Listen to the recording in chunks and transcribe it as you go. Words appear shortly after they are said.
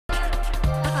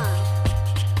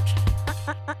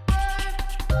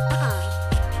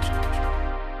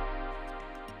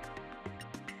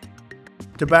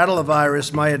To battle the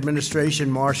virus, my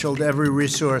administration marshaled every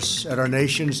resource at our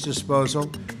nation's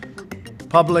disposal: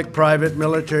 public, private,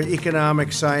 military,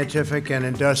 economic, scientific, and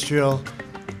industrial,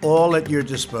 all at your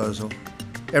disposal.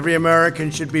 Every American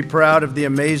should be proud of the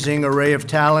amazing array of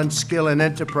talent, skill, and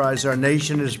enterprise our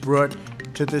nation has brought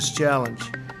to this challenge.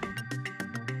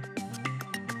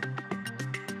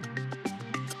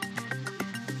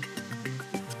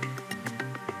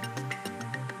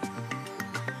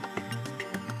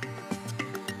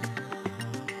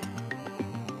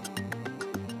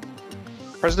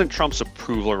 President Trump's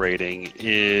approval rating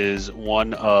is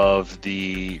one of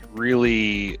the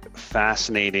really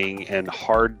fascinating and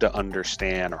hard to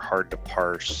understand or hard to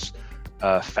parse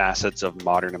facets of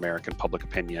modern American public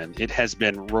opinion. It has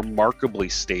been remarkably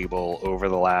stable over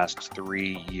the last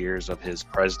 3 years of his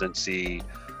presidency,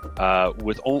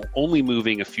 with only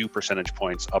moving a few percentage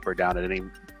points up or down at any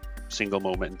single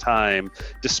moment in time,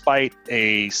 despite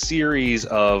a series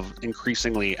of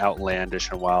increasingly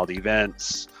outlandish and wild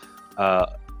events,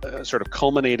 sort of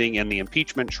culminating in the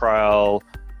impeachment trial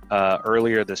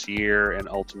earlier this year and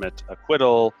ultimate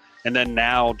acquittal. And then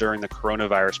now during the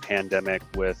coronavirus pandemic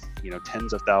with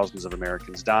tens of thousands of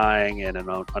Americans dying and an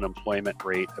unemployment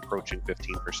rate approaching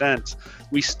 15%,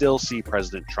 we still see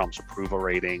President Trump's approval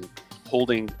rating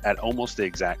holding at almost the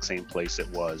exact same place it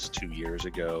was 2 years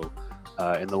ago.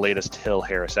 In the latest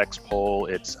Hill-HarrisX poll,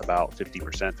 it's about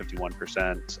 50%,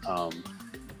 51%.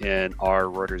 In our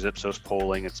Reuters Ipsos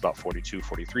polling, it's about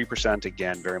 42-43%.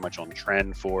 Again, very much on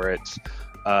trend for it.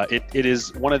 It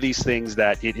is one of these things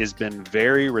that it has been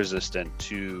very resistant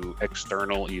to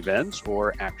external events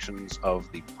or actions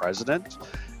of the president,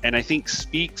 and I think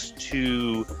speaks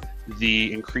to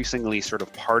the increasingly sort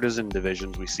of partisan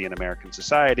divisions we see in American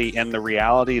society and the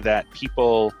reality that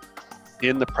people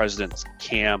in the president's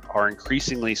camp are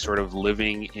increasingly sort of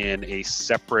living in a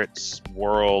separate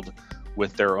world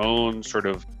with their own sort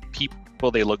of people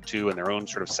they look to and their own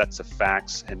sort of sets of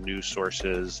facts and news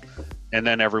sources, and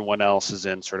then everyone else is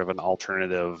in sort of an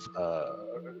alternative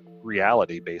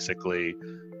reality, basically,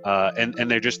 and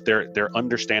they're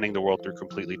understanding the world through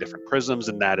completely different prisms,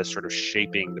 and that is sort of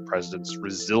shaping the president's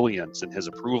resilience and his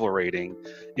approval rating.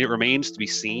 It remains to be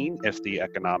seen if the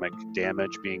economic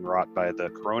damage being wrought by the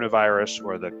coronavirus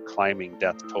or the climbing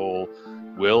death toll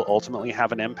will ultimately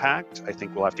have an impact. I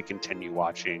think we'll have to continue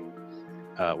watching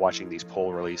these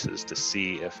poll releases to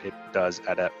see if it does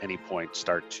at any point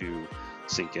start to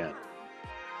sink in.